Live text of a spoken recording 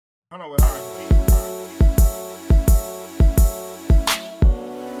I don't know what ours be.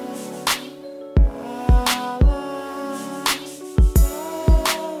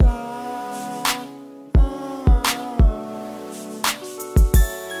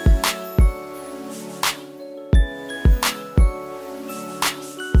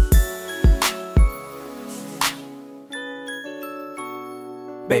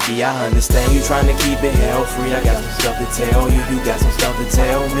 Baby, I understand you trying to keep it hell-free. I got some stuff to tell you, you got some stuff to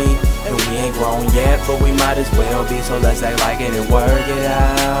tell me. And we ain't grown yet, but we might as well be. So let's act like it and work it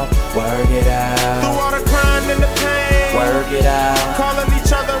out, work it out. Through all the crying and the pain, work it out, calling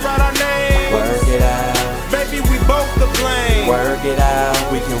each other out our names, work it out. Baby, we both to blame. Work it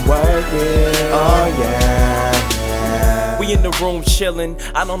out, we can work it, oh yeah. We in the room chillin',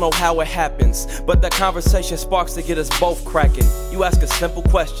 I don't know how it happens, but that conversation sparks to get us both cracking. You ask a simple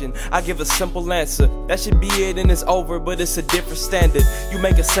question, I give a simple answer. That should be it and it's over, but it's a different standard. You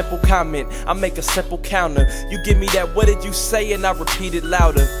make a simple comment, I make a simple counter. You give me that what did you say and I repeat it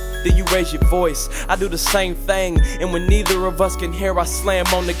louder. Then you raise your voice, I do the same thing. And when neither of us can hear, I slam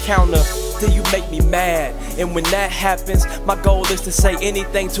on the counter. Then you make me mad, and when that happens, my goal is to say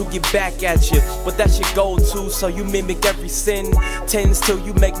anything to get back at you. But that's your goal too, so you mimic every sin. Tends till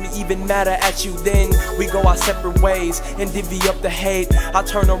you make me even madder at you. Then we go our separate ways and divvy up the hate. I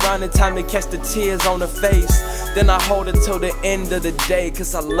turn around in time to catch the tears on her face. Then I hold her till the end of the day,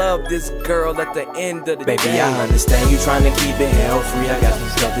 cause I love this girl at the end of the day. Baby, I understand you trying to keep it hell-free. I got some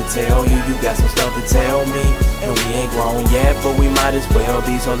stuff to tell you, you got some stuff to tell me. And we ain't grown yet, but we might as well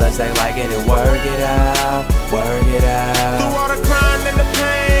be. So let's act like it and work it out, work it out. Through all the crying and the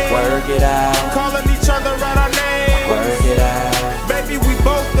pain, work it out, calling each other out our names, work it out. Baby, we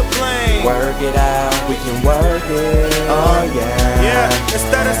both to blame. Work it out, we can work it, oh yeah. Yeah,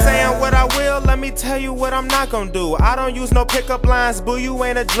 instead of saying what I will, let me tell you what I'm not gonna do. I don't use no pickup lines, boo, you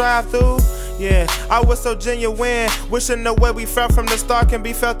ain't a drive-through. Yeah, I was so genuine, wishing the way we felt from the start can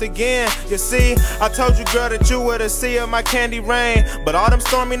be felt again. You see, I told you, girl, that you were the sea of my candy rain, but all them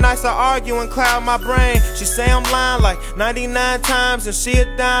stormy nights I argue and cloud my brain. She say I'm lying like 99 times and she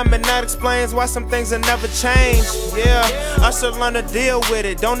a dime, and that explains why some things will never change. Yeah, I should learn to deal with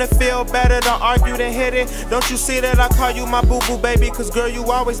it. Don't it feel better to argue than hit it? Don't you see that I call you my boo-boo baby, cause girl, you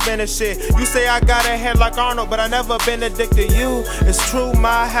always been a shit. You say I got a head like Arnold, but I never been addicted to you. It's true,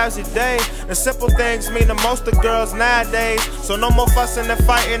 my how's your day? The simple things mean the most to girls nowadays. So no more fussing and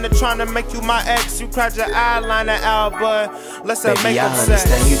fighting and trying to make you my ex. You cried your eyeliner out, but let's have baby, makeup I sex.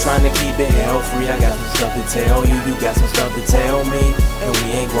 understand you trying to keep it hell-free. I got some stuff to tell you, you got some stuff to tell me. And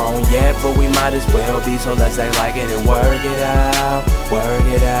we ain't grown yet, but we might as well be. So let's act like it and work it out, work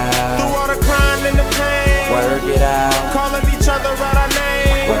it out. Through all the crying and the pain, work it out, calling each other out our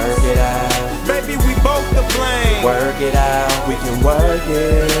names, work it out. Baby, we both to blame. Work it out, we can work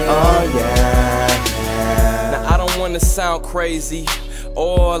it, oh yeah. Now I don't wanna sound crazy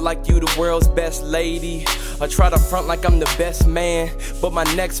or like you the world's best lady, or try to front like I'm the best man, but my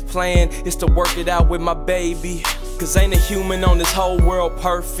next plan is to work it out with my baby. Cause ain't a human on this whole world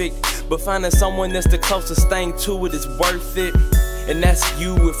perfect, but finding someone that's the closest thing to it is worth it. And that's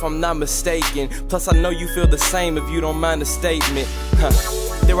you if I'm not mistaken. Plus I know you feel the same if you don't mind the statement.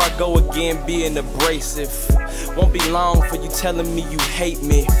 There I go again being abrasive. Won't be long for you telling me you hate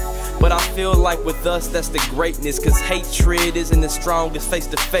me, but I feel like with us that's the greatness, cause hatred isn't as strong as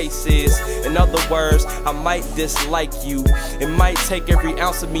face-to-face is. In other words, I might dislike you. It might take every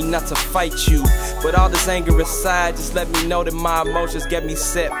ounce of me not to fight you, but all this anger aside, just let me know that my emotions get me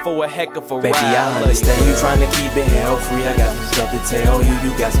set for a heck of a ride. Baby, I understand you trying to keep it hell-free. I got some stuff to tell you,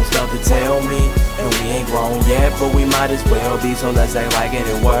 you got some stuff to tell me. And we ain't grown yet, but we might as well be. So let's act like it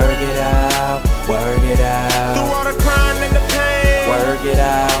and work it out, work it out. Through all the crying and the pain, work it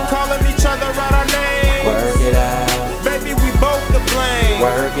out, calling each other out our names, work it out. Baby, we both to blame.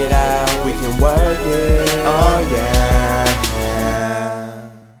 Work it out, we can work it, oh yeah.